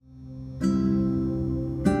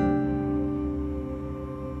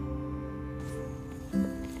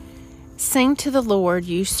Sing to the Lord,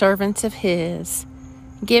 you servants of his.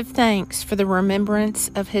 Give thanks for the remembrance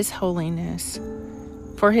of his holiness.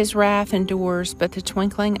 For his wrath endures but the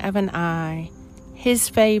twinkling of an eye, his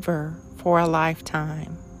favor for a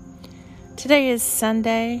lifetime. Today is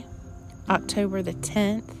Sunday, October the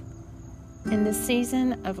 10th, in the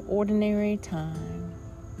season of ordinary time.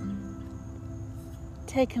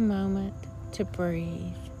 Take a moment to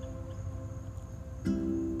breathe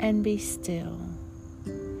and be still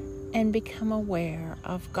and become aware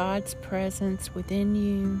of God's presence within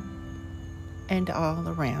you and all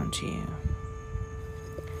around you.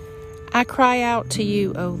 I cry out to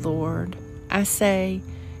you, O Lord. I say,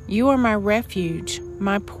 you are my refuge,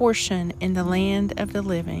 my portion in the land of the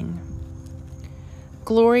living.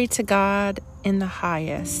 Glory to God in the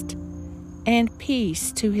highest, and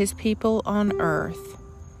peace to his people on earth.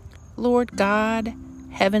 Lord God,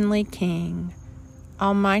 heavenly King,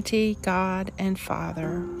 Almighty God and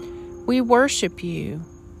Father, we worship you,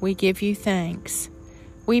 we give you thanks,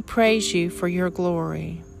 we praise you for your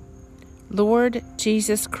glory. Lord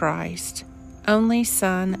Jesus Christ, only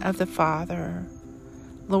Son of the Father,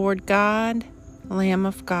 Lord God, Lamb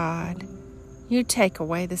of God, you take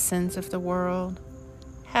away the sins of the world.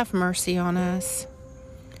 Have mercy on us.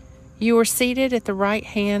 You are seated at the right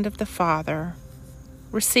hand of the Father.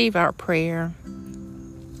 Receive our prayer.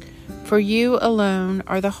 For you alone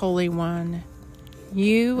are the Holy One.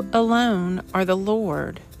 You alone are the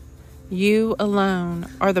Lord. You alone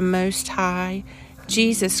are the Most High,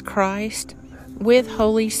 Jesus Christ, with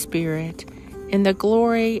Holy Spirit, in the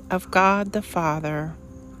glory of God the Father.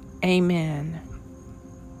 Amen.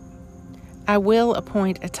 I will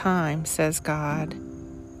appoint a time, says God.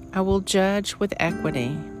 I will judge with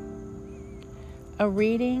equity. A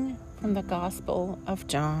reading from the Gospel of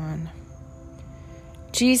John.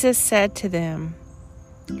 Jesus said to them,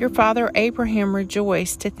 your father Abraham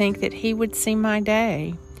rejoiced to think that he would see my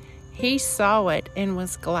day. He saw it and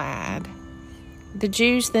was glad. The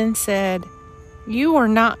Jews then said, you are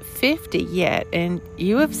not 50 yet, and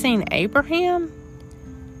you have seen Abraham?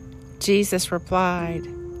 Jesus replied,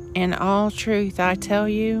 in all truth I tell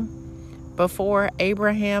you, before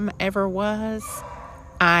Abraham ever was,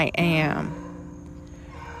 I am.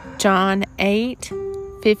 John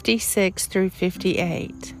 8:56 through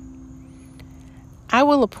 58. I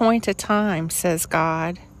will appoint a time, says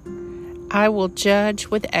God. I will judge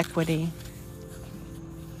with equity.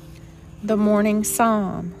 The Morning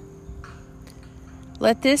Psalm.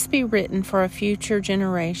 Let this be written for a future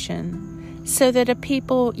generation, so that a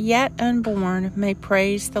people yet unborn may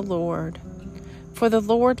praise the Lord. For the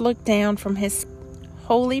Lord looked down from his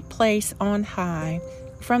holy place on high,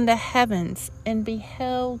 from the heavens, and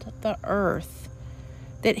beheld the earth,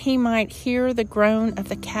 that he might hear the groan of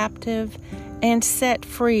the captive and set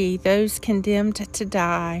free those condemned to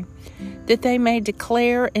die, that they may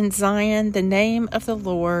declare in Zion the name of the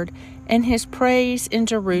Lord and his praise in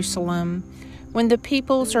Jerusalem, when the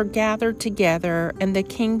peoples are gathered together and the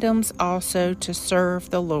kingdoms also to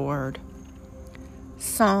serve the Lord.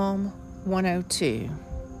 Psalm 102.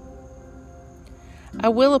 I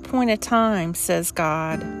will appoint a time, says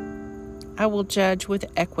God. I will judge with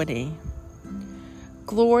equity.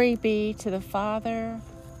 Glory be to the Father,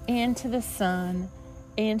 and to the Son,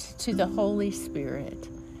 and to the Holy Spirit,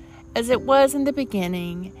 as it was in the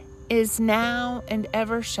beginning, is now, and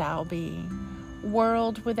ever shall be,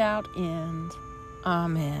 world without end.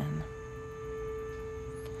 Amen.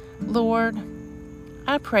 Lord,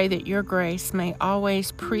 I pray that your grace may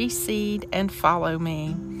always precede and follow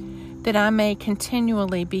me, that I may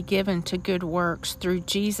continually be given to good works through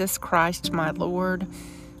Jesus Christ my Lord,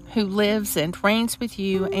 who lives and reigns with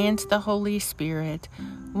you and the Holy Spirit,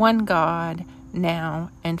 one God, now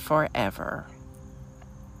and forever.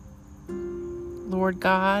 Lord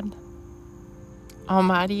God,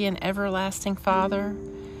 Almighty and everlasting Father,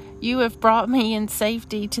 you have brought me in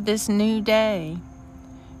safety to this new day.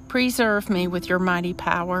 Preserve me with your mighty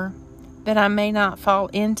power, that I may not fall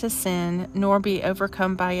into sin nor be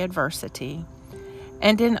overcome by adversity.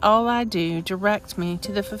 And in all I do, direct me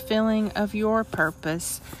to the fulfilling of your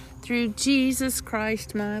purpose, through Jesus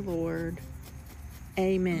Christ my Lord.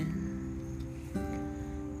 Amen.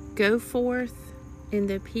 Go forth in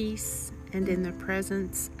the peace and in the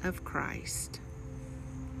presence of Christ.